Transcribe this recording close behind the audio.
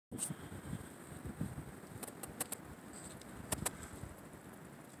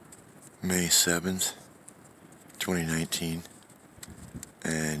May 7th, 2019,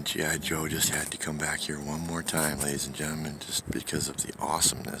 and G.I. Joe just had to come back here one more time, ladies and gentlemen, just because of the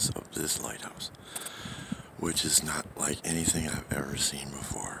awesomeness of this lighthouse, which is not like anything I've ever seen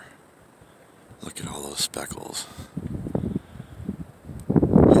before. Look at all those speckles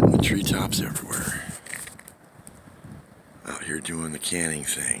hitting the treetops everywhere. Out here doing the canning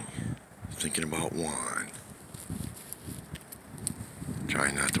thing, thinking about Juan.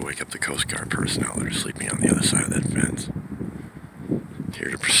 Trying not to wake up the Coast Guard personnel that are sleeping on the other side of that fence. Here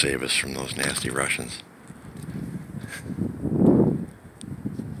to save us from those nasty Russians. And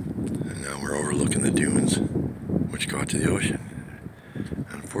now we're overlooking the dunes, which go out to the ocean.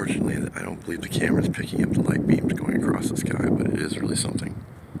 Unfortunately, I don't believe the camera's picking up the light beams going across the sky, but it is really something.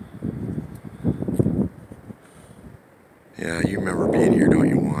 Yeah, you remember being here, don't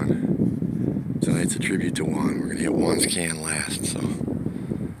you, Juan? Tonight's a tribute to Juan. We're going to hit Juan's can last, so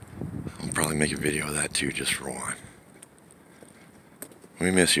I'll probably make a video of that too, just for Juan. We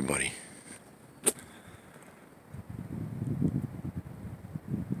miss you, buddy.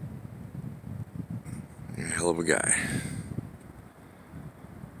 You're a hell of a guy.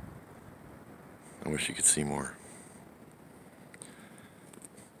 I wish you could see more.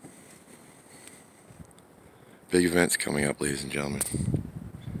 Big events coming up, ladies and gentlemen.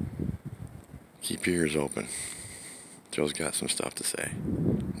 Keep your ears open. Joe's got some stuff to say.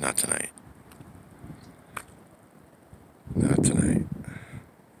 Not tonight. Not tonight.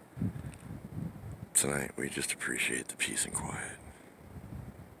 Tonight, we just appreciate the peace and quiet.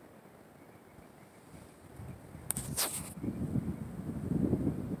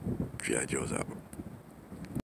 G.I. Joe's up.